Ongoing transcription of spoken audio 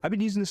I've been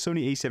using the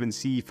Sony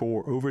A7C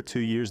for over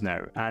 2 years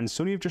now, and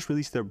Sony have just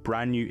released their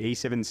brand new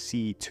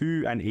A7C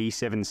II and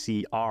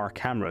A7CR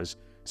cameras.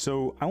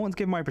 So I want to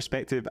give my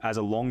perspective as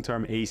a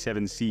long-term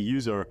A7C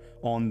user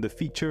on the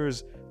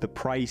features, the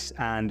price,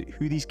 and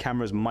who these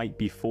cameras might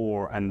be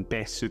for and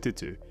best suited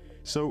to.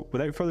 So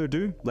without further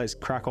ado, let's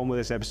crack on with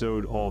this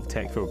episode of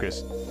Tech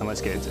Focus, and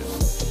let's get into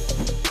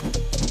it.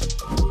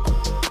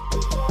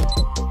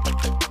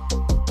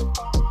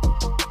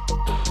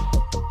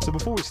 So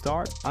before we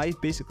start,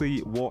 I've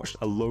basically watched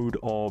a load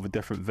of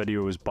different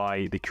videos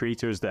by the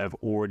creators that have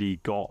already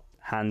got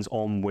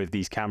hands-on with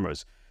these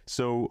cameras.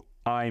 So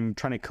I'm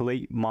trying to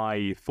collate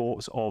my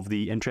thoughts of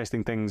the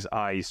interesting things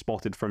I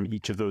spotted from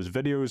each of those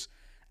videos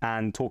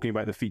and talking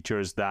about the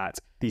features that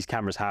these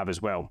cameras have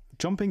as well.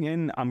 Jumping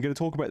in, I'm going to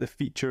talk about the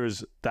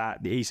features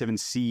that the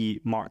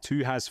A7C Mark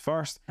II has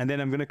first, and then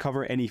I'm going to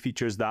cover any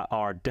features that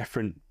are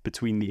different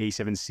between the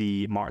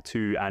A7C Mark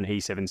II and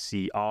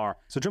A7CR.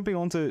 So jumping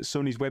onto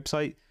Sony's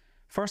website,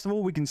 first of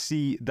all, we can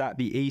see that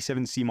the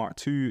A7C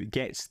Mark II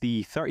gets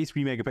the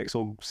 33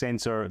 megapixel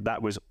sensor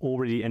that was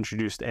already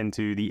introduced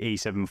into the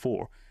A7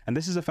 IV. And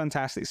this is a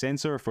fantastic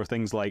sensor for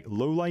things like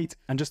low light,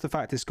 and just the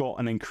fact it's got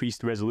an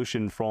increased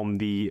resolution from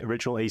the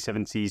original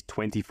A7C's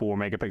 24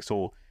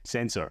 megapixel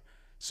sensor.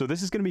 So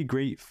this is going to be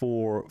great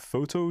for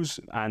photos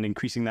and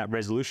increasing that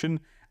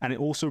resolution, and it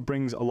also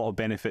brings a lot of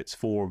benefits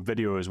for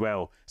video as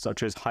well,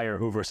 such as higher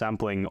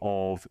oversampling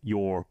of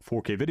your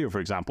 4K video, for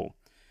example.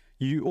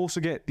 You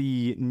also get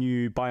the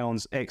new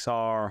Bion's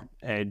XR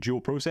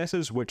dual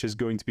processors, which is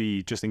going to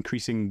be just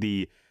increasing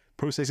the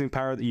processing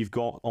power that you've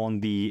got on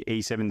the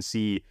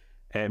A7C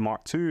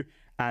Mark II,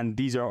 and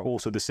these are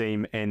also the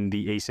same in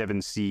the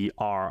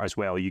A7CR as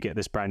well. You get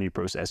this brand new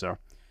processor.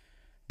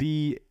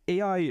 The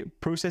AI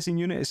processing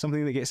unit is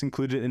something that gets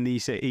included in the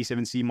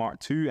A7C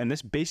Mark II, and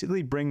this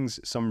basically brings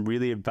some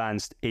really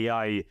advanced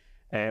AI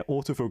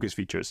autofocus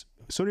features.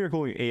 Sony are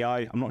calling it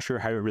AI. I'm not sure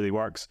how it really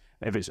works,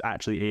 if it's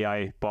actually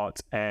AI,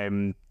 but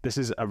this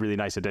is a really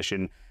nice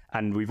addition,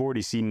 and we've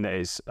already seen that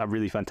it's a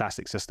really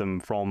fantastic system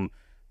from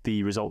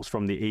the results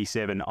from the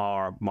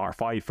A7R Mark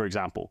V, for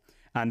example.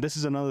 And this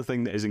is another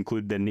thing that is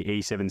included in the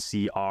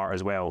A7CR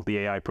as well, the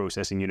AI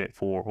processing unit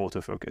for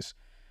autofocus.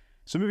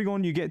 So moving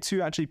on, you get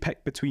to actually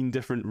pick between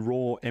different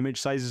raw image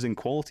sizes and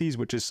qualities,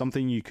 which is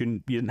something you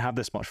didn't have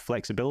this much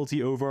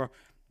flexibility over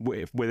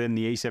within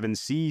the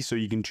A7C, so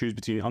you can choose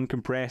between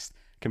uncompressed,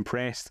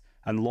 compressed,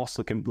 and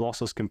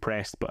lossless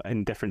compressed, but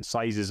in different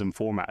sizes and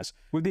formats.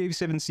 With the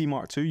A7C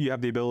Mark II, you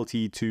have the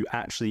ability to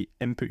actually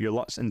input your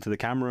LUTs into the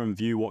camera and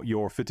view what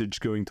your footage is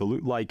going to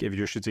look like if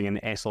you're shooting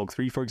an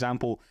S-Log3, for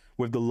example,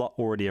 with the LUT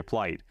already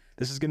applied.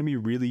 This is going to be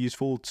really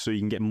useful, so you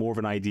can get more of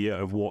an idea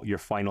of what your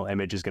final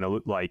image is going to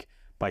look like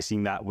by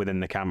seeing that within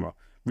the camera.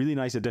 Really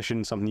nice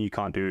addition, something you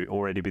can't do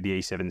already with the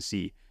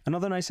A7C.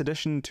 Another nice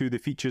addition to the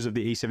features of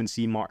the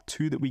A7C Mark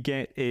II that we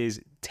get is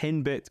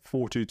 10-bit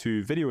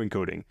 422 video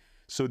encoding.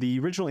 So the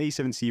original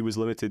A7C was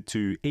limited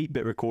to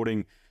 8-bit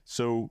recording,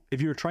 so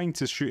if you're trying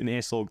to shoot an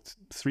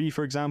S-Log3,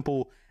 for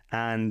example,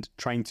 and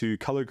trying to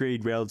color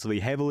grade relatively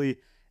heavily,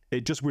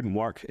 it just wouldn't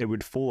work. It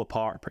would fall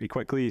apart pretty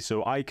quickly,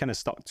 so I kind of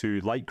stuck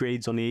to light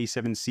grades on the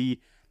A7C.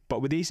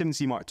 But with the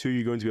A7C Mark II,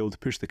 you're going to be able to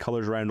push the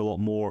colors around a lot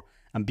more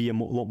and be a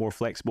lot more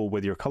flexible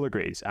with your color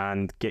grades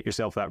and get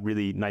yourself that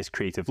really nice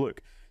creative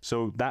look.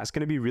 So that's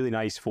going to be really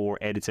nice for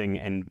editing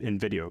in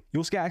video. You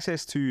also get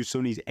access to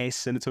Sony's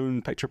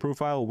S-Cinetone picture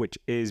profile, which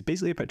is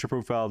basically a picture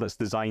profile that's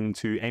designed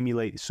to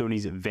emulate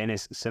Sony's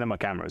Venice cinema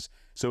cameras.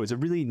 So it's a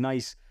really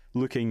nice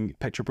looking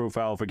picture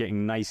profile for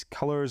getting nice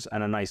colors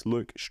and a nice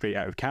look straight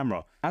out of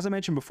camera. As I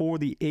mentioned before,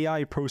 the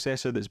AI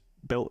processor that's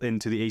built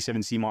into the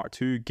A7C Mark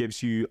II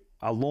gives you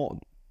a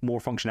lot more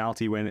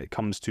functionality when it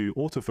comes to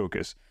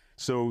autofocus.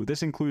 So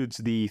this includes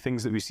the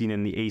things that we've seen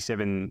in the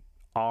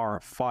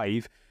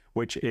A7R5,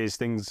 which is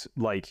things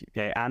like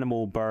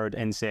animal, bird,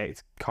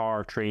 insect,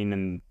 car, train,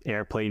 and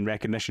airplane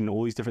recognition,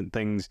 all these different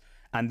things.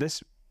 And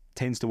this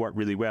tends to work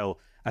really well.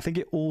 I think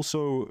it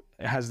also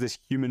has this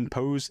human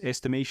pose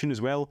estimation as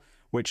well,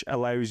 which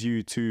allows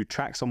you to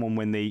track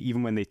someone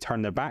even when they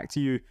turn their back to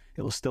you,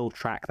 it'll still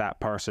track that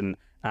person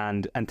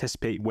and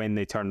anticipate when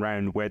they turn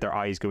around where their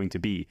eye is going to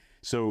be.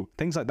 So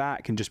things like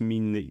that can just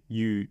mean that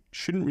you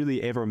shouldn't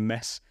really ever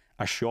miss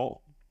a shot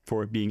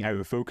for it being out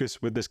of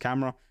focus with this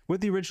camera.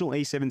 With the original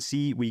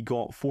A7C, we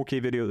got 4K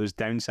video that was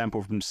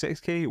downsampled from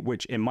 6K,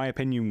 which in my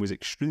opinion was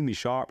extremely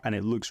sharp and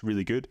it looks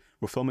really good.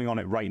 We're filming on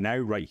it right now,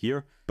 right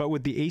here. But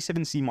with the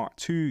A7C Mark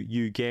II,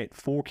 you get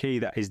 4K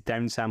that is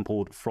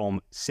downsampled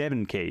from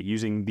 7K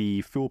using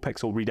the full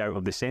pixel readout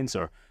of the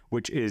sensor,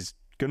 which is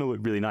going to look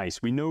really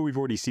nice. We know we've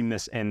already seen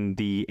this in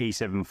the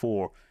A7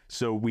 IV,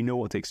 so we know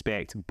what to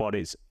expect, but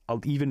it's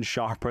even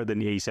sharper than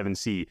the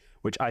A7C,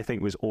 which I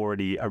think was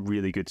already a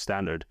really good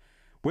standard.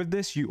 With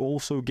this, you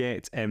also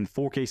get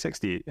 4K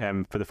 60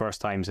 for the first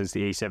time since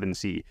the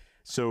A7C.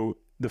 So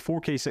the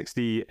 4K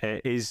 60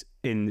 is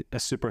in a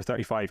Super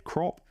 35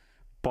 crop,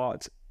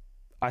 but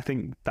I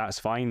think that's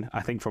fine.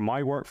 I think for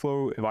my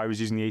workflow, if I was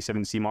using the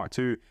A7C Mark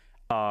II,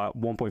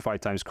 1.5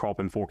 times crop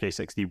in 4K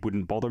 60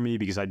 wouldn't bother me,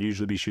 because I'd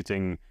usually be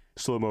shooting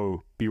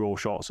slow-mo B-roll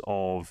shots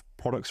of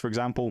products, for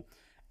example,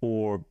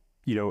 or,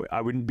 you know,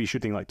 I wouldn't be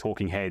shooting like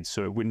talking heads,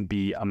 so it wouldn't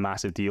be a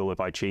massive deal if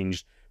I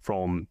changed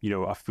from, you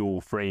know, a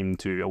full frame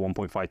to a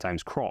 1.5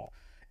 times crop.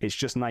 It's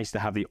just nice to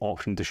have the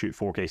option to shoot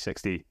 4K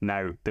 60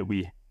 now that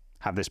we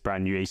have this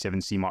brand new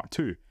A7C Mark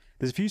II.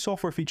 There's a few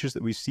software features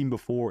that we've seen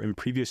before in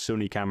previous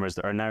Sony cameras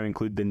that are now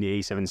included in the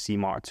A7C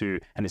Mark II,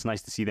 and it's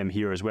nice to see them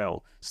here as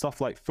well.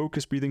 Stuff like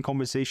focus breathing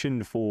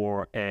compensation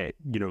for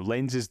you know,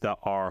 lenses that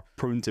are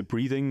prone to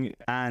breathing,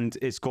 and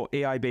it's got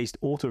AI-based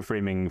auto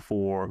framing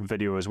for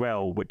video as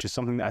well, which is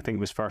something that I think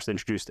was first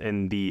introduced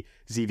in the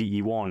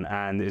ZV-E1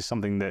 and is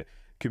something that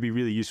could be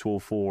really useful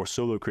for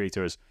solo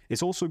creators.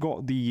 It's also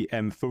got the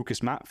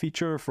focus map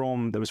feature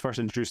that was first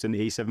introduced in the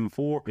A7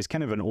 IV. It's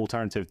kind of an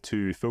alternative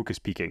to focus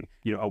peaking,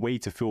 you know, a way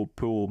to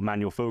pull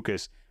manual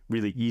focus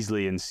really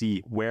easily and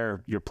see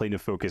where your plane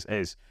of focus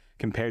is,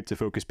 compared to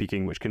focus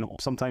peaking, which can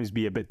sometimes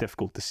be a bit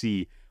difficult to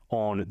see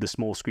on the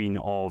small screen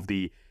of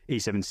the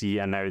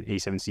A7C and now the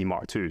A7C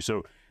Mark II.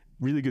 So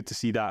really good to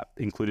see that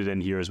included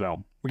in here as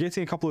well. We're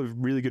getting a couple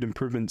of really good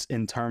improvements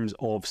in terms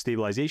of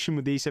stabilization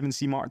with the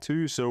A7C Mark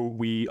II. So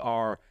we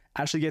are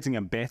actually getting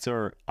a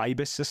better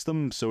IBIS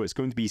system. So it's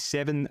going to be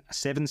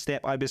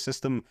seven-step IBIS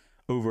system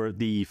over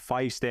the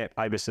 5-step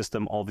IBIS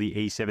system of the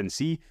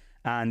A7C.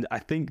 And I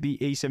think the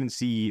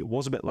A7C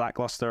was a bit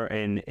lackluster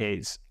in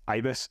its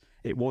IBIS.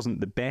 It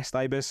wasn't the best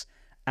IBIS.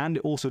 And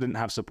it also didn't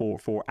have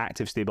support for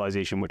active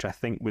stabilization, which I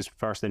think was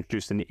first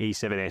introduced in the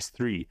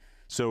A7S III.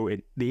 So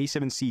the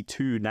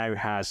A7C2 now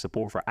has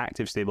support for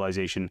active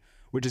stabilization,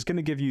 which is going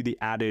to give you the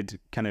added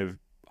kind of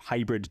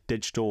hybrid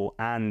digital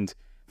and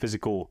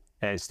physical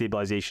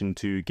stabilization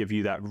to give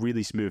you that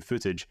really smooth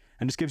footage,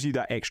 and just gives you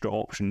that extra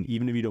option.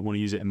 Even if you don't want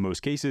to use it in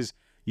most cases,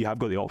 you have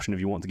got the option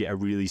if you want to get a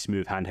really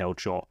smooth handheld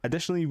shot.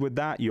 Additionally, with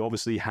that, you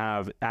obviously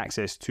have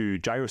access to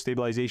gyro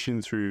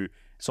stabilization through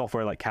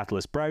software like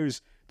Catalyst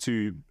Browse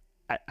to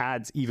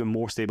add even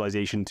more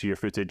stabilization to your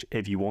footage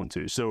if you want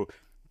to. So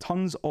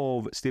tons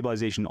of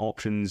stabilization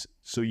options,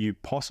 so you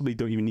possibly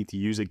don't even need to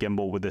use a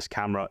gimbal with this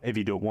camera if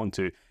you don't want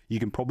to. You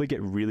can probably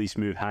get really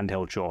smooth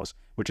handheld shots,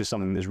 which is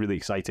something that's really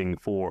exciting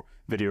for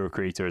video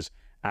creators,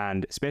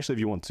 and especially if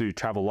you want to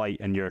travel light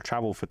and you're a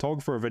travel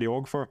photographer or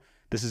videographer,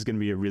 this is going to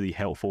be a really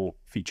helpful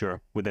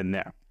feature within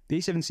there. The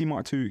A7C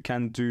Mark II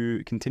can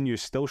do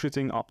continuous still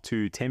shooting up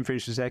to 10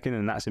 frames per second,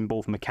 and that's in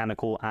both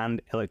mechanical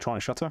and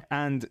electronic shutter.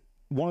 And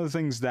one of the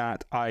things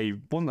that I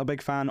wasn't a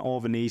big fan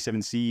of in the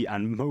A7C,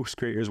 and most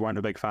creators weren't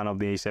a big fan of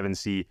the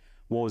A7C,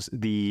 was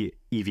the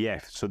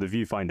EVF, so the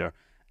viewfinder.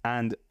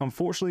 And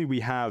unfortunately,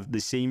 we have the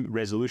same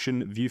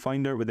resolution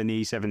viewfinder within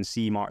the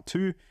A7C Mark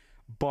II,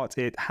 but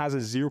it has a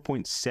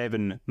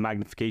 0.7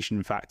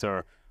 magnification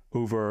factor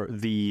over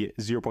the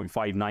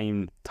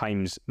 0.59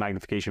 times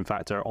magnification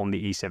factor on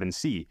the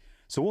A7C.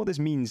 So what this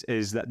means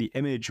is that the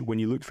image, when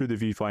you look through the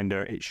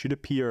viewfinder, it should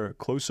appear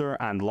closer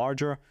and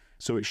larger.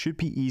 So it should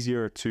be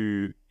easier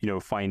to, you know,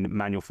 find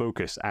manual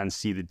focus and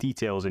see the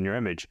details in your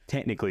image.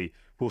 Technically,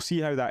 we'll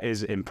see how that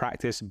is in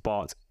practice,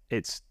 but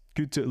it's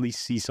good to at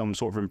least see some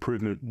sort of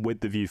improvement with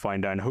the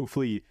viewfinder, and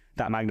hopefully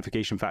that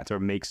magnification factor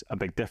makes a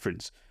big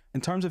difference. In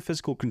terms of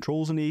physical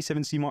controls in the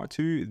A7C Mark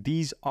II,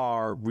 these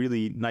are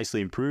really nicely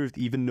improved,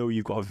 even though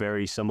you've got a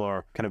very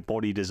similar kind of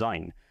body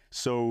design.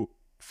 So,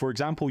 for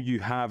example,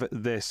 you have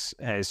this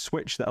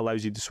switch that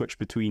allows you to switch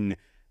between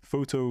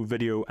photo,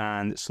 video,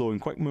 and slow and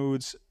quick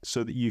modes,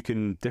 so that you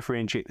can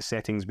differentiate the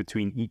settings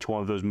between each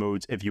one of those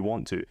modes if you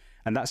want to.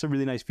 And that's a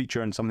really nice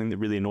feature, and something that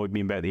really annoyed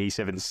me about the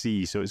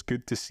A7C. So it's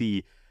good to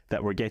see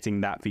that we're getting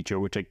that feature,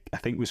 which I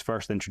think was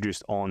first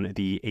introduced on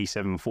the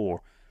A7 IV.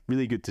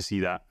 Really good to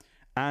see that.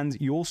 And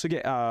you also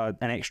get an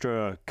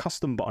extra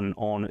custom button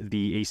on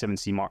the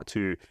A7C Mark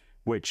II,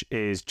 which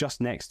is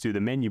just next to the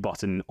menu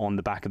button on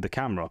the back of the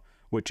camera,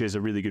 which is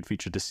a really good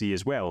feature to see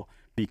as well,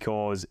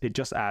 because it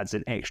just adds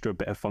an extra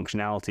bit of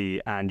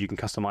functionality and you can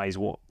customize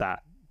what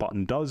that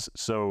button does.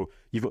 So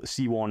you've got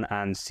C1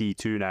 and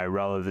C2 now,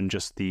 rather than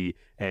just the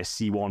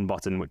C1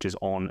 button, which is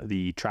on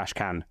the trash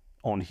can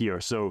on here.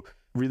 So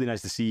really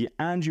nice to see.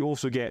 And you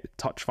also get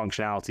touch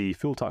functionality,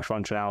 full touch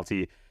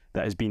functionality,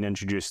 that has been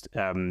introduced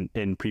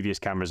in previous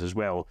cameras as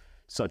well,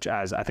 such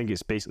as, I think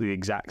it's basically the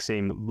exact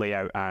same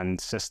layout and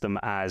system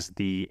as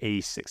the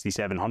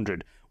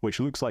A6700,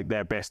 which looks like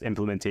their best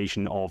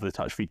implementation of the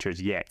touch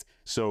features yet.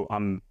 So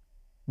I'm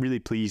really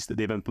pleased that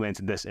they've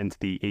implemented this into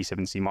the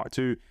A7C Mark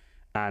II,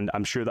 and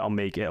I'm sure that'll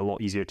make it a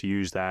lot easier to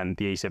use than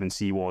the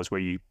A7C was, where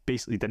you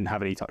basically didn't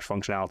have any touch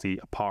functionality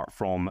apart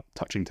from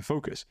touching to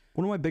focus.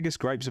 One of my biggest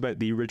gripes about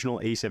the original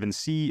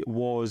A7C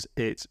was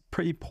its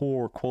pretty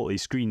poor quality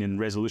screen and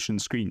resolution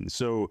screen.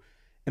 So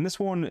in this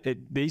one, the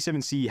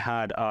A7C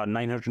had a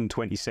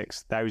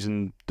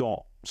 926,000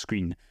 dot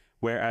screen,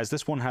 whereas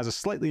this one has a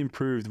slightly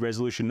improved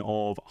resolution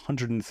of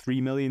 103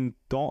 million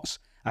dots.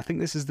 I think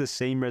this is the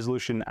same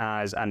resolution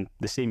as, and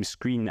the same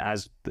screen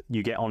as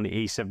you get on the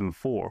A7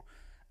 IV.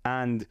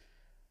 And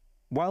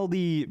while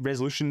the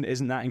resolution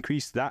isn't that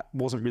increased, that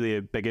wasn't really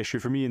a big issue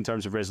for me in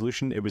terms of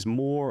resolution. It was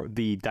more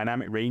the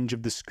dynamic range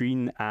of the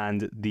screen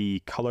and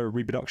the color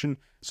reproduction.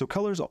 So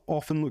colors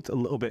often looked a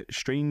little bit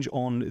strange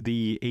on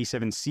the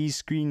A7C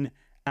screen,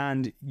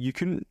 and you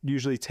couldn't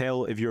usually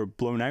tell if you're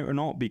blown out or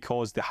not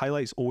because the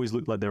highlights always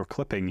looked like they were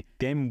clipping.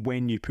 Then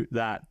when you put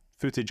that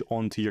footage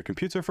onto your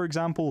computer, for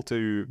example,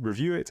 to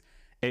review it,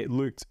 it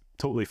looked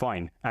totally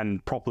fine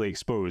and properly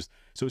exposed.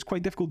 So it's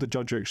quite difficult to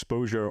judge your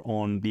exposure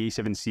on the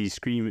A7C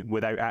screen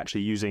without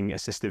actually using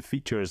assistive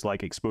features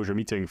like exposure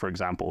metering, for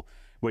example,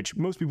 which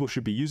most people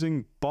should be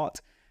using, but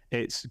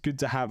it's good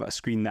to have a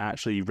screen that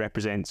actually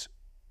represents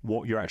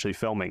what you're actually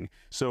filming.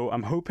 So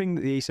I'm hoping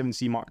that the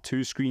A7C Mark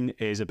II screen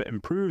is a bit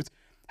improved.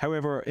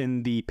 However,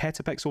 in the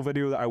petapixel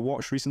video that I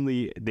watched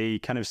recently, they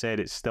kind of said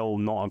it's still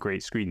not a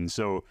great screen.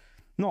 So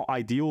not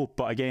ideal,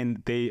 but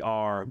again, they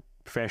are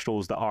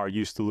professionals that are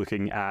used to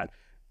looking at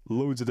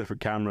loads of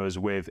different cameras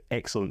with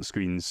excellent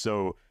screens.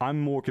 So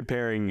I'm more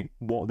comparing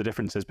what the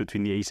difference is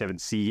between the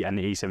A7C and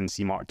the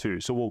A7C Mark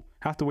II. So we'll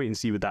have to wait and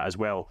see with that as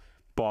well.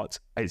 But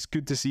it's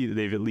good to see that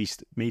they've at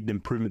least made an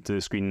improvement to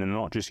the screen and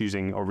not just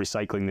using or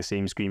recycling the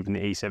same screen from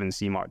the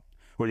A7C Mark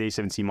or the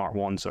A7C Mark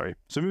I, sorry.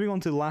 So moving on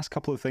to the last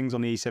couple of things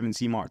on the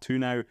A7C Mark II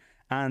now.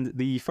 And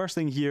the first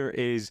thing here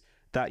is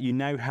that you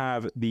now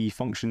have the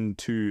function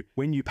to,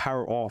 when you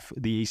power off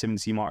the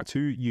A7C Mark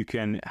II, you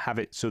can have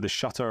it so the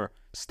shutter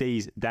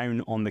stays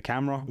down on the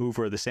camera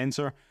over the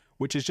sensor,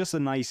 which is just a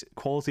nice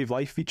quality of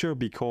life feature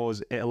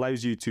because it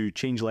allows you to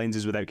change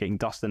lenses without getting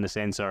dust in the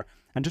sensor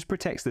and just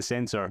protects the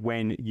sensor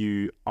when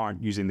you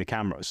aren't using the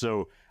camera.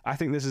 So I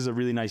think this is a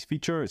really nice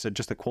feature. It's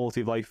just a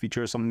quality of life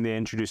feature, something they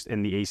introduced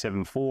in the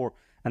A7 IV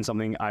and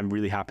something I'm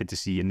really happy to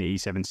see in the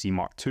A7C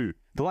Mark II.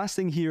 The last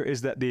thing here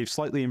is that they've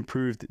slightly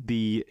improved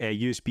the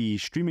USB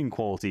streaming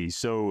quality.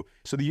 So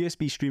the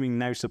USB streaming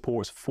now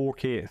supports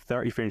 4K at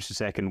 30 frames per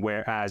second,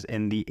 whereas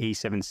in the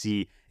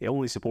A7C, it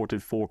only supported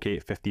 4K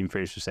at 15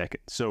 frames per second.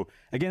 So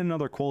again,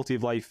 another quality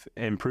of life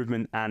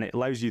improvement, and it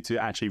allows you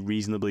to actually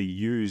reasonably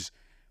use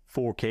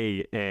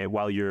 4K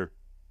while you're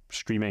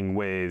streaming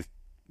with,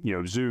 you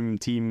know, Zoom,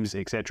 Teams,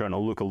 etc., and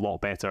it'll look a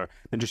lot better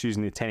than just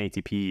using the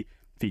 1080p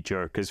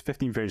feature, because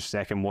 15 frames per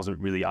second wasn't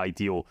really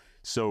ideal.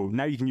 So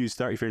now you can use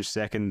 30 frames per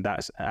second.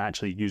 That's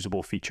actually a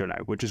usable feature now,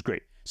 which is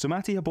great. So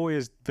Matti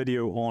Haboya's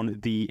video on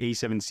the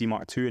A7C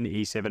Mark II and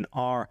the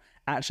A7R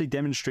actually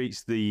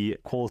demonstrates the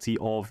quality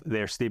of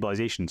their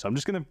stabilization. So I'm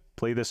just going to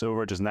play this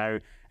over just now,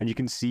 and you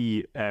can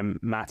see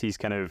Matti's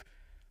kind of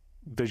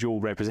visual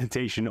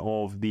representation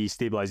of the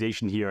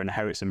stabilization here and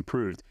how it's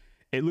improved.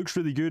 It looks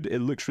really good. It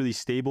looks really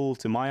stable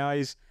to my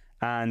eyes,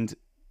 and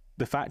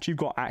the fact you've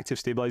got active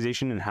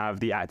stabilization and have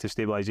the active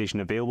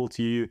stabilization available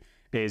to you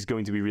is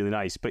going to be really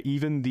nice. But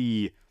even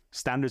the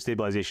standard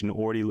stabilization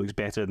already looks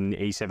better than the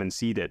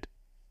A7C did.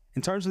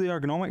 In terms of the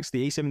ergonomics,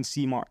 the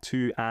A7C Mark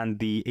II and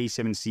the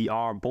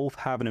A7CR both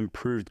have an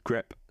improved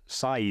grip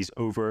size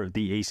over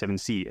the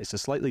A7C. It's a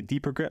slightly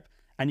deeper grip,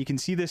 and you can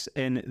see this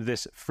in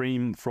this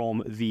frame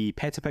from the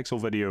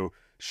petapixel video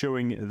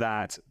showing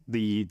that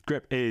the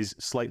grip is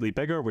slightly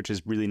bigger, which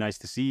is really nice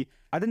to see.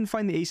 I didn't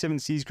find the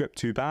A7C's grip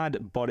too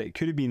bad, but it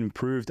could have been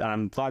improved, and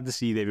I'm glad to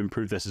see they've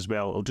improved this as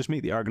well. It'll just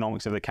make the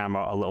ergonomics of the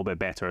camera a little bit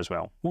better as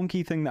well. One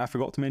key thing that I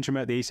forgot to mention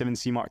about the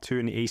A7C Mark II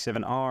and the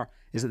A7R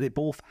is that they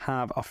both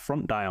have a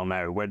front dial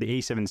now, where the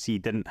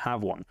A7C didn't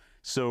have one.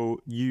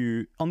 So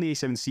on the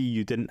A7C,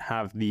 you didn't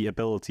have the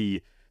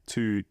ability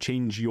to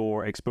change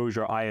your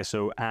exposure,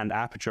 ISO, and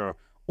aperture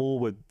all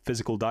with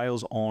physical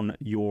dials on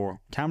your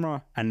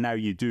camera, and now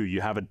you do.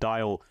 You have a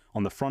dial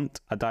on the front,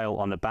 a dial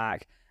on the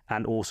back,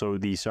 and also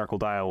the circle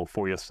dial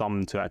for your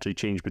thumb to actually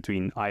change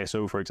between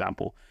ISO, for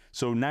example.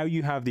 So now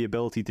you have the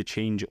ability to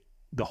change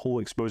the whole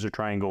exposure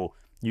triangle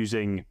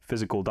using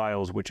physical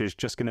dials, which is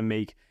just going to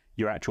make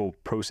your actual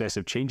process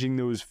of changing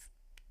those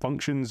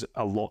functions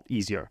a lot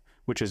easier,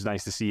 which is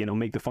nice to see, and it'll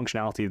make the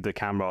functionality of the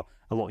camera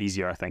a lot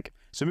easier, I think.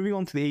 So moving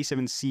on to the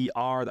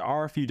A7CR, there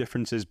are a few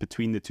differences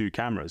between the two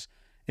cameras.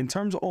 In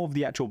terms of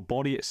the actual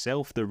body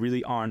itself, there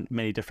really aren't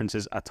many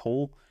differences at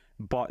all,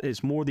 but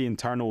it's more the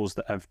internals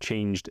that have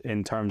changed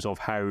in terms of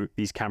how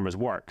these cameras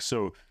work.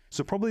 So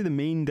probably the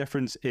main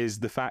difference is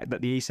the fact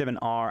that the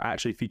A7R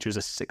actually features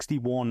a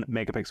 61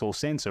 megapixel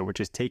sensor, which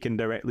is taken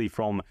directly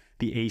from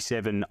the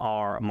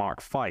A7R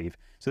Mark V.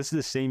 So this is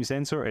the same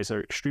sensor. It's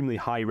an extremely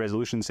high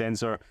resolution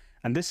sensor,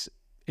 and this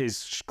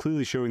is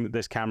clearly showing that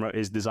this camera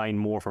is designed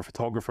more for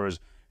photographers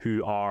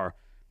who are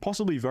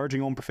possibly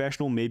verging on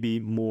professional, maybe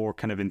more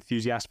kind of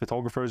enthusiast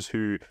photographers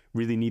who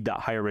really need that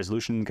higher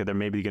resolution because they're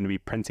maybe going to be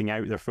printing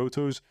out their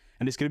photos.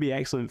 And it's going to be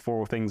excellent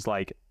for things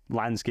like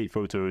landscape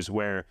photos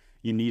where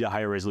you need a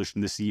higher resolution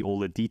to see all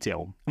the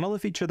detail. Another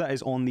feature that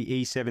is on the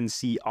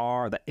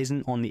A7CR that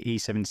isn't on the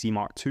A7C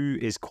Mark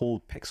II is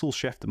called pixel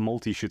shift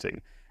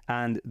multi-shooting.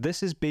 And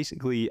this is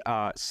basically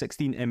a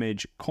 16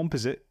 image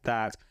composite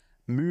that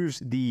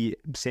moves the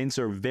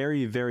sensor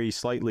very, very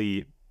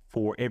slightly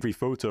for every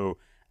photo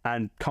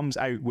and comes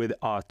out with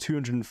a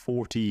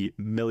 240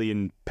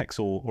 million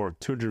pixel or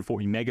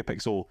 240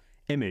 megapixel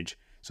image.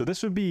 So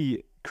this would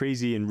be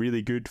crazy and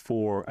really good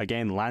for,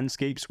 again,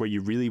 landscapes where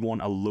you really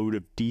want a load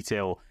of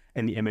detail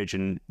in the image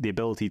and the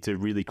ability to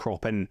really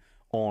crop in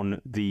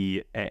on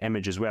the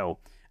image as well.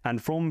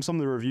 And from some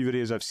of the review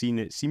videos I've seen,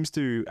 it seems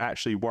to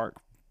actually work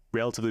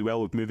relatively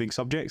well with moving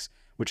subjects,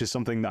 which is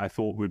something that I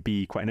thought would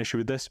be quite an issue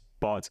with this.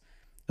 But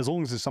as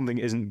long as something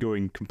isn't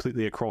going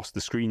completely across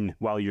the screen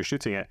while you're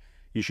shooting it,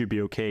 you should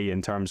be okay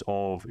in terms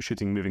of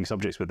shooting moving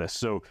subjects with this.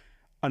 So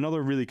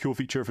another really cool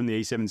feature from the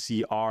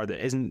A7CR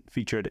that isn't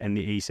featured in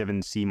the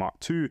A7C Mark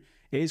II,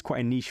 it is quite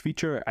a niche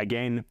feature.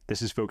 Again,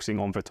 this is focusing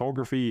on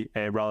photography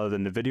rather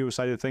than the video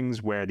side of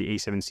things, where the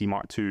A7C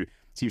Mark II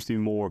seems to be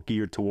more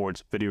geared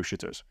towards video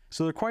shooters.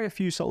 So there are quite a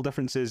few subtle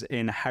differences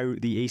in how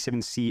the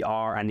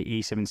A7CR and the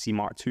A7C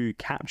Mark II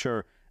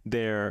capture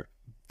their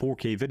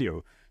 4K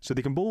video. So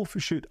they can both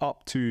shoot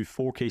up to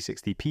 4K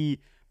 60p,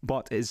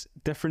 but it's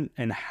different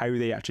in how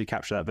they actually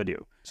capture that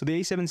video. So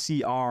the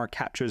A7CR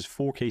captures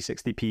 4K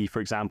 60p, for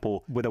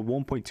example, with a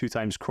 1.2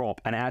 times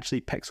crop, and it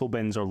actually pixel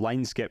bins or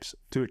line skips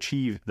to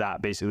achieve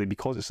that, basically,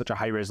 because it's such a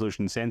high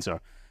resolution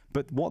sensor.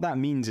 But what that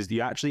means is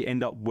you actually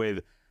end up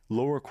with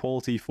lower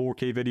quality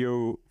 4K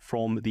video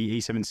from the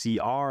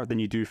A7CR than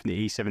you do from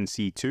the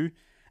A7C2.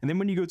 And then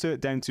when you go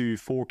down to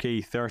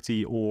 4K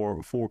 30 or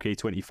 4K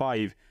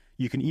 25,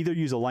 you can either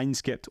use a line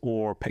skipped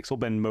or pixel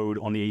bin mode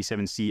on the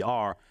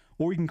A7CR,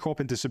 or you can crop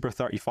into Super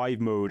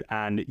 35 mode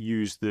and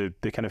use the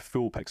kind of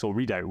full pixel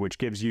readout, which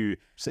gives you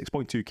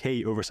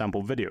 6.2K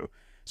oversampled video.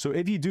 So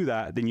if you do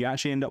that, then you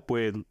actually end up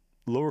with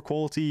lower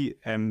quality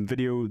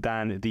video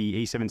than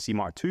the A7C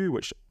Mark II,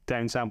 which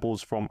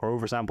downsamples from, or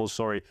oversamples,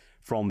 sorry,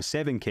 from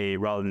 7K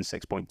rather than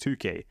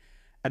 6.2K.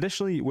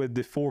 Additionally, with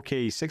the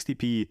 4K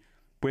 60p,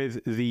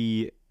 with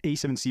the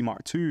A7C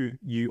Mark II,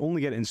 you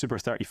only get it in Super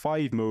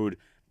 35 mode,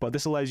 but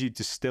this allows you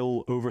to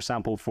still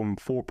oversample from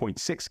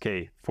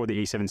 4.6K for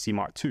the A7C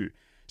Mark II.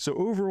 So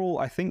overall,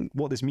 I think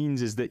what this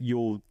means is that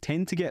you'll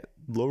tend to get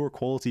lower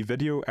quality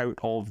video out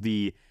of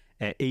the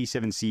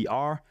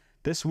A7CR.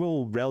 This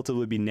will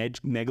relatively be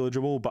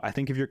negligible, but I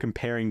think if you're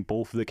comparing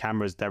both of the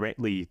cameras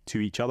directly to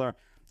each other,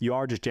 you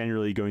are just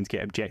generally going to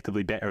get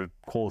objectively better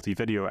quality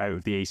video out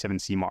of the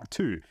A7C Mark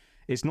II.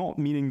 It's not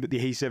meaning that the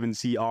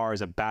A7CR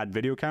is a bad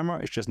video camera,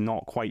 it's just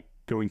not quite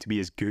going to be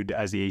as good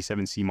as the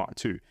A7C Mark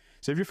II.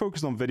 So if you're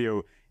focused on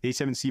video, the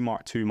A7C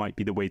Mark II might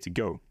be the way to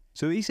go.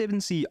 So the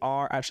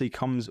A7CR actually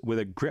comes with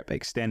a grip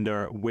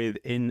extender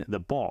within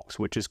the box,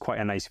 which is quite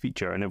a nice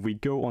feature. And if we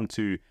go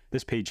onto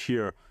this page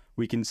here,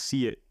 we can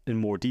see it in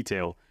more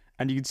detail.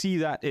 And you can see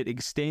that it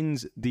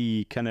extends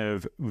the kind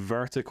of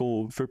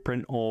vertical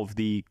footprint of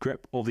the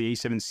grip of the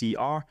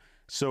A7CR.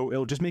 So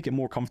it'll just make it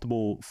more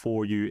comfortable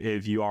for you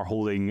if you are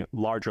holding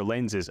larger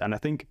lenses. And I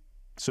think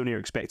Sony are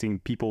expecting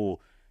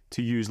people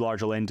to use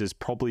larger lenses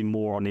probably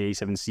more on the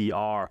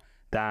A7CR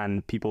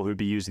than people who'd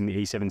be using the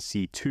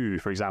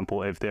A7C2, for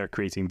example. If they're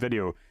creating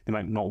video, they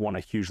might not want a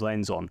huge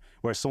lens on,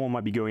 whereas someone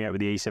might be going out with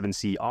the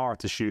A7CR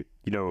to shoot,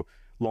 you know,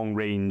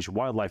 long-range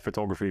wildlife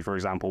photography, for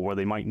example, where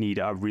they might need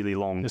a really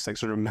long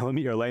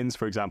 600mm lens,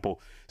 for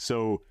example.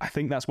 So I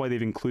think that's why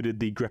they've included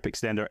the grip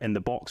extender in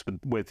the box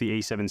with the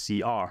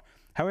A7CR.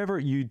 However,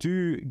 you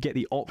do get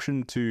the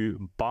option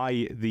to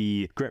buy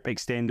the grip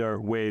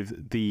extender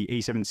with the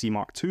A7C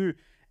Mark II.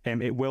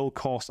 It will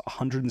cost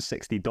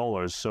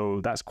 $160,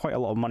 so that's quite a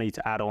lot of money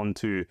to add on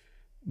to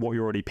what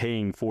you're already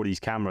paying for these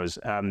cameras,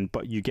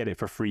 but you get it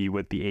for free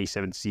with the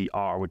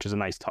A7CR, which is a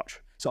nice touch.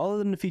 So other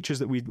than the features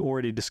that we've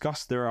already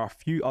discussed, there are a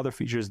few other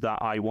features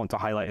that I want to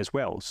highlight as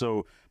well.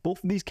 So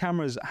both of these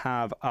cameras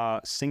have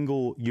a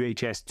single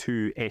UHS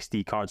 2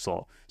 SD card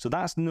slot. So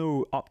that's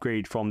no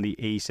upgrade from the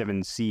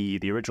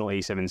A7C, the original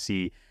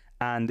A7C,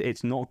 and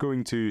it's not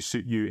going to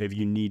suit you if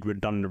you need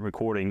redundant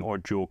recording or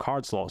dual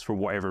card slots for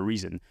whatever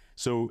reason.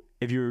 So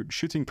if you're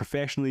shooting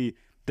professionally,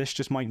 this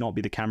just might not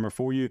be the camera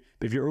for you.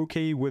 But if you're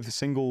okay with a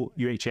single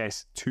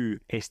UHS 2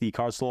 SD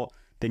card slot,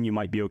 then you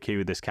might be okay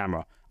with this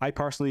camera. I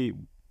personally,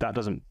 that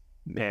doesn't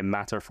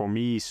matter for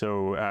me,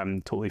 so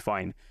totally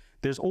fine.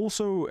 There's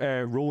also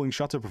rolling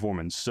shutter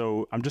performance.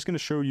 So I'm just going to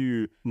show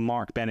you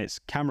Mark Bennett's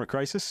Camera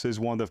Crisis, is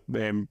one of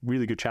the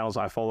really good channels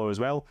that I follow as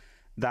well,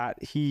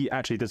 that he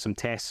actually did some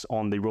tests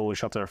on the rolling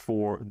shutter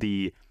for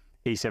the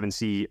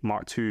A7C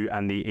Mark II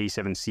and the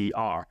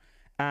A7CR.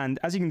 And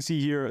as you can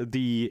see here,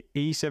 the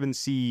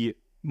A7C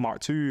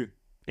Mark II,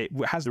 it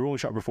has the rolling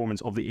shutter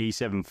performance of the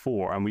A7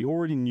 IV, and we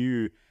already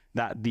knew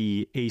that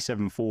the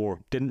A7 IV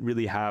didn't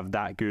really have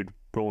that good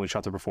rolling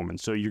shutter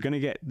performance. So you're going to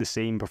get the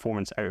same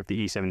performance out of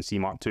the A7C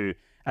Mark II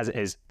as it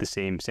is the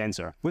same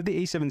sensor. With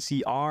the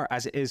A7CR,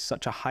 as it is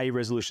such a high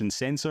resolution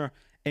sensor,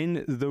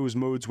 in those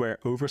modes where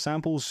it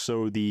oversamples,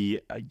 so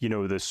the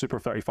the Super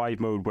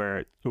 35 mode where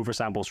it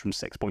oversamples from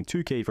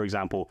 6.2K, for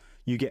example,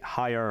 you get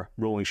higher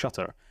rolling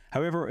shutter.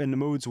 However, in the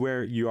modes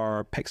where you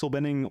are pixel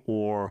binning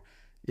or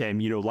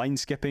line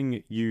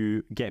skipping,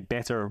 you get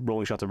better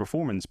rolling shutter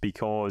performance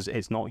because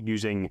it's not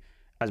using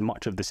as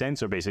much of the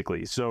sensor,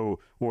 basically, so,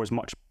 or as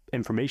much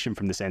information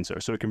from the sensor,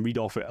 so it can read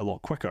off it a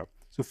lot quicker.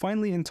 So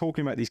finally, in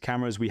talking about these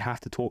cameras, we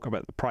have to talk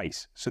about the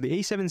price. So the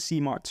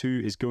A7C Mark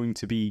II is going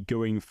to be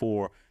going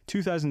for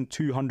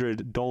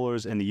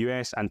 $2,200 in the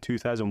US and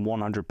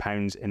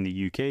 £2,100 in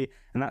the UK,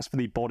 and that's for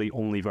the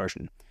body-only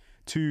version.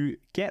 To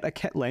get a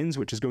kit lens,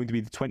 which is going to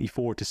be the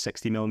 24 to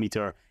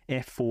 60mm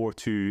f4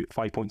 to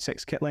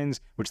 5.6 kit lens,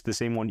 which is the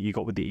same one you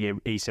got with the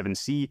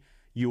A7C,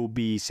 you'll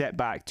be set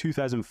back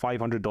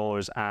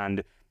 $2,500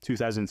 and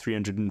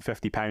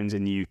 £2,350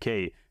 in the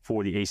UK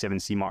for the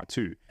A7C Mark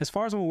II. As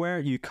far as I'm aware,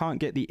 you can't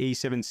get the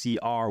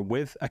A7CR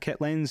with a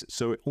kit lens,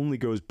 so it only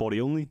goes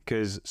body only,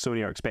 because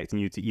Sony are expecting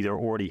you to either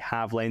already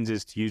have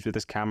lenses to use with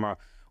this camera,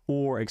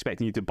 or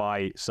expecting you to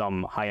buy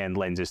some high-end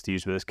lenses to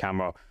use with this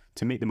camera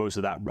to make the most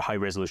of that high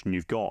resolution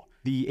you've got.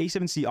 The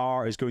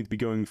A7CR is going to be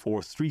going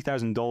for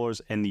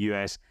 $3,000 in the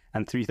US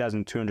and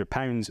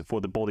 £3,200 for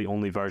the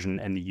body-only version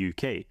in the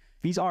UK.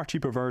 These are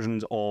cheaper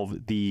versions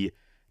of the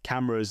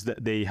cameras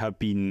that they have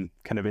been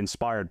kind of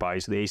inspired by,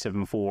 so the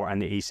A7 IV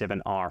and the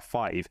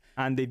A7R5,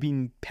 and they've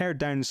been pared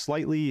down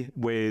slightly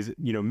with,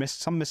 you know,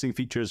 some missing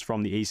features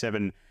from the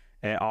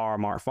A7R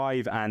Mark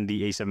V and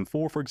the A7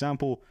 IV, for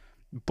example,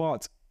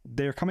 but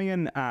they're coming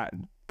in at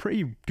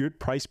pretty good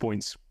price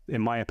points,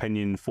 in my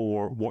opinion,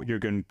 for what you're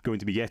going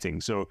to be getting.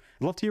 So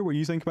I'd love to hear what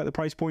you think about the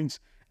price points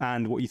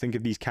and what you think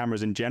of these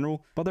cameras in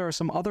general, but there are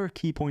some other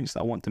key points that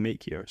I want to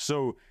make here.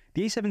 So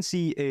the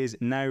A7C is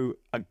now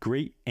a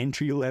great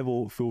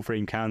entry-level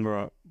full-frame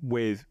camera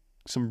with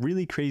some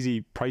really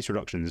crazy price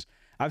reductions.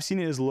 I've seen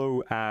it as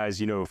low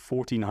as, you know,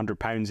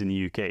 £1,400 in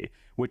the UK,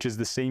 which is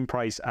the same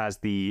price as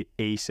the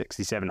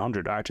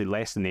A6700, or actually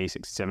less than the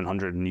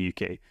A6700 in the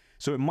UK.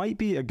 So it might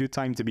be a good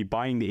time to be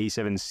buying the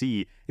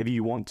A7C if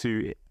you want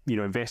to, you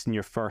know, invest in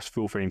your first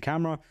full-frame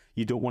camera.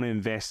 You don't want to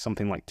invest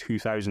something like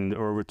 $2,000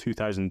 or over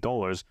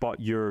 $2,000,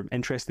 but you're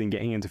interested in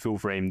getting into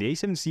full-frame. The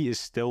A7C is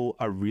still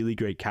a really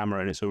great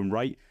camera in its own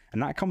right,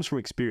 and that comes from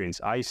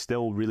experience. I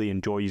still really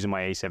enjoy using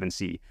my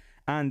A7C,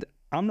 and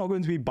I'm not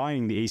going to be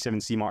buying the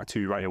A7C Mark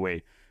II right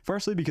away.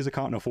 Firstly, because I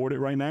can't afford it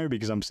right now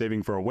because I'm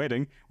saving for a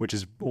wedding, which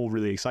is all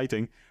really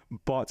exciting.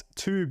 But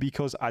two,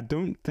 because I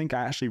don't think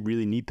I actually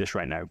really need this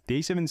right now. The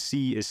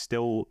A7C is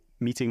still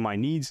meeting my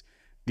needs.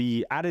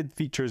 The added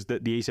features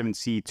that the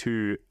A7C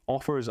II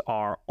offers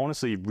are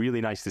honestly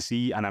really nice to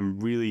see, and I'm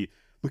really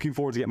looking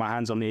forward to get my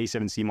hands on the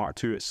A7C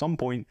Mark II at some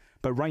point,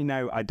 but right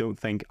now I don't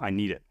think I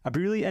need it. I'd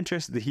be really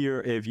interested to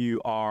hear if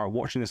you are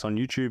watching this on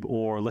YouTube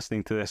or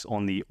listening to this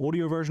on the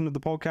audio version of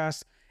the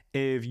podcast,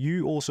 if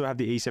you also have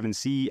the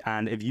A7C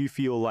and if you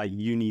feel like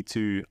you need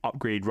to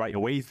upgrade right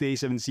away to the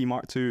A7C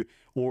Mark II,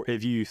 or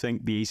if you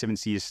think the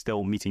A7C is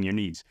still meeting your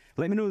needs.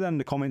 Let me know down in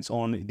the comments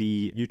on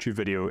the YouTube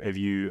video if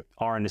you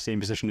are in the same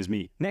position as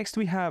me. Next,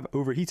 we have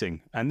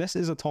overheating, and this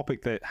is a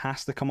topic that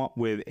has to come up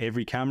with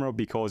every camera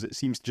because it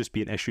seems to just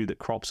be an issue that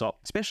crops up,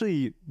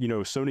 especially, you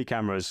know, Sony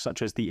cameras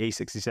such as the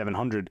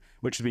A6700,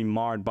 which has been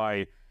marred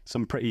by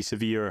some pretty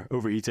severe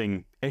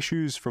overheating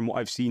issues from what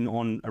I've seen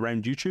on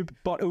around YouTube.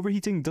 But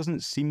overheating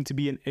doesn't seem to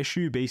be an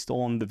issue based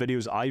on the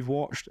videos I've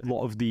watched. A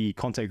lot of the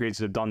content creators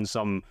have done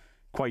some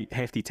quite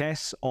hefty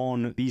tests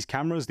on these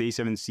cameras, the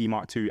A7C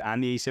Mark II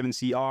and the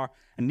A7CR,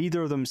 and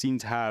neither of them seem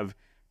to have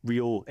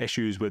real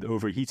issues with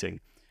overheating.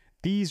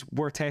 These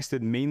were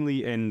tested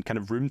mainly in kind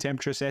of room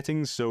temperature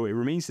settings, so it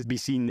remains to be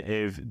seen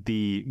if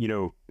the, you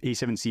know,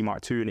 A7C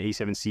Mark II and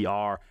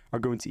A7CR are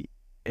going to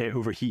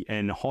overheat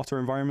in hotter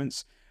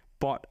environments.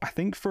 But I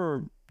think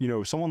for, you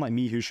know, someone like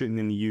me who's shooting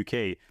in the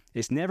UK,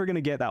 it's never going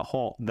to get that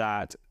hot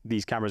that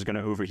these cameras are going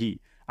to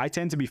overheat. I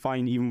tend to be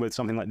fine even with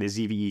something like the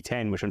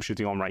ZV-E10, which I'm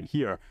shooting on right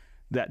here,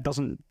 that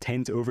doesn't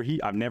tend to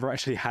overheat. I've never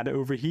actually had it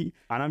overheat,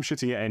 and I'm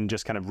shooting it in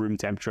just kind of room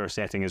temperature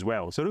setting as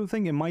well. So I don't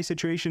think in my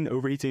situation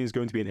overheating is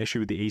going to be an issue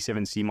with the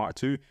A7C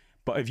Mark II.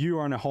 But if you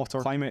are in a hotter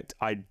climate,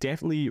 I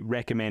definitely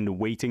recommend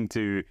waiting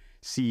to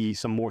see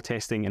some more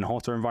testing in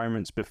hotter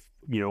environments,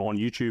 you know, on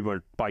YouTube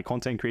or by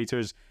content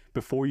creators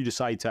before you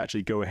decide to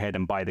actually go ahead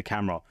and buy the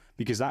camera,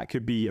 because that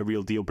could be a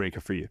real deal breaker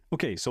for you.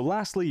 Okay, so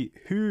lastly,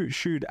 who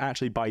should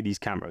actually buy these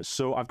cameras?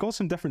 So I've got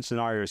some different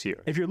scenarios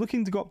here. If you're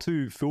looking to go up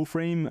to full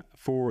frame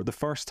for the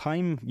first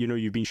time, you know,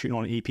 you've been shooting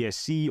on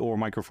APS-C or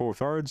Micro Four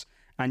Thirds,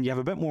 and you have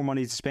a bit more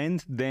money to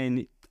spend,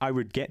 then I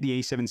would get the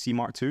A7C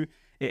Mark II.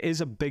 It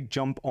is a big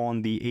jump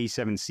on the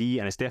A7C,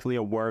 and it's definitely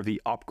a worthy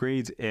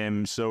upgrade.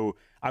 So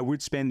I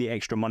would spend the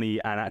extra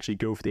money and actually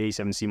go for the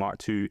A7C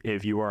Mark II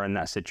if you are in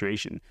that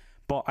situation.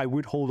 But I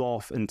would hold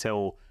off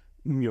until,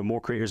 you know,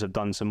 more creators have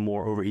done some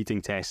more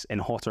overheating tests in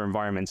hotter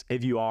environments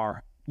if you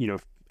are, you know,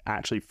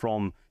 actually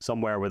from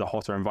somewhere with a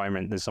hotter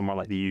environment than somewhere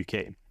like the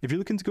UK. If you're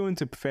looking to go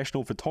into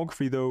professional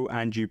photography though,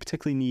 and you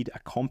particularly need a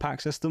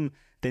compact system,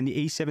 then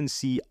the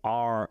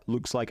A7CR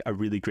looks like a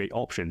really great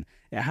option.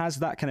 It has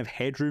that kind of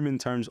headroom in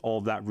terms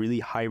of that really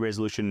high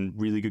resolution,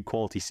 really good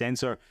quality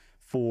sensor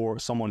for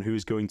someone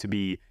who's going to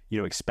be, you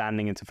know,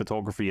 expanding into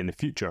photography in the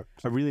future.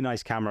 A really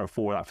nice camera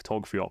for that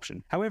photography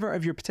option. However,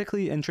 if you're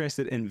particularly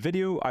interested in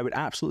video, I would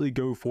absolutely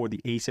go for the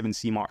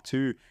A7C Mark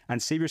II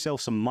and save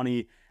yourself some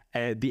money.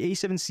 The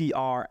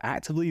A7CR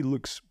actively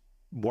looks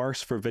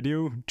worse for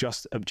video,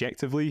 just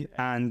objectively,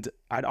 and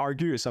I'd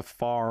argue it's a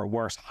far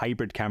worse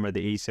hybrid camera,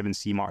 the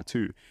A7C Mark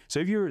II. So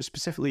if you're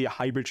specifically a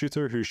hybrid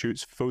shooter who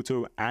shoots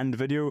photo and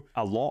video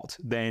a lot,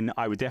 then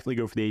I would definitely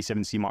go for the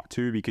A7C Mark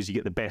II because you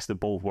get the best of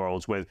both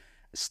worlds with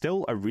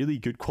still a really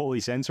good quality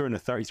sensor and a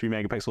 33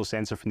 megapixel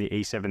sensor from the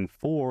A7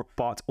 IV,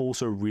 but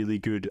also really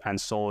good and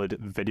solid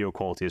video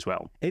quality as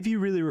well. If you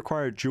really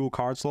require dual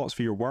card slots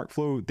for your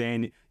workflow,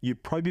 then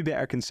you'd probably be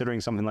better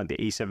considering something like the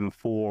A7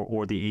 IV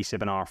or the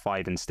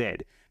A7R5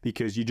 instead,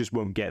 because you just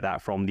won't get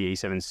that from the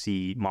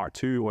A7C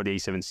Mark II or the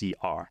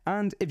A7CR.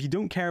 And if you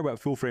don't care about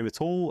full frame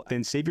at all,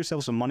 then save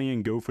yourself some money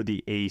and go for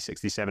the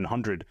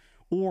A6700,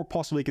 or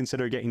possibly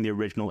consider getting the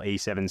original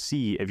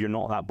A7C if you're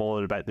not that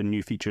bothered about the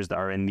new features that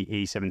are in the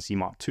A7C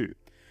Mark II.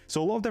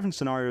 So a lot of different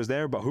scenarios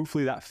there, but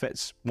hopefully that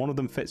fits, one of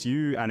them fits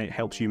you and it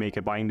helps you make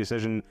a buying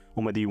decision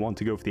on whether you want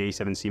to go for the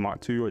A7C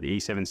Mark II or the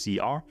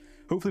A7CR.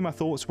 Hopefully my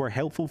thoughts were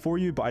helpful for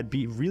you, but I'd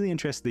be really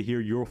interested to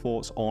hear your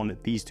thoughts on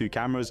these two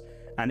cameras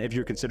and if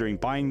you're considering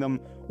buying them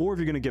or if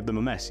you're going to give them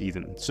a miss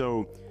even.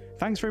 So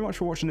thanks very much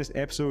for watching this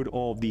episode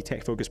of the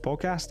Tech Focus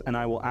podcast, and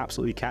I will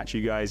absolutely catch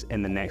you guys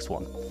in the next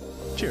one.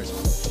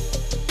 Cheers.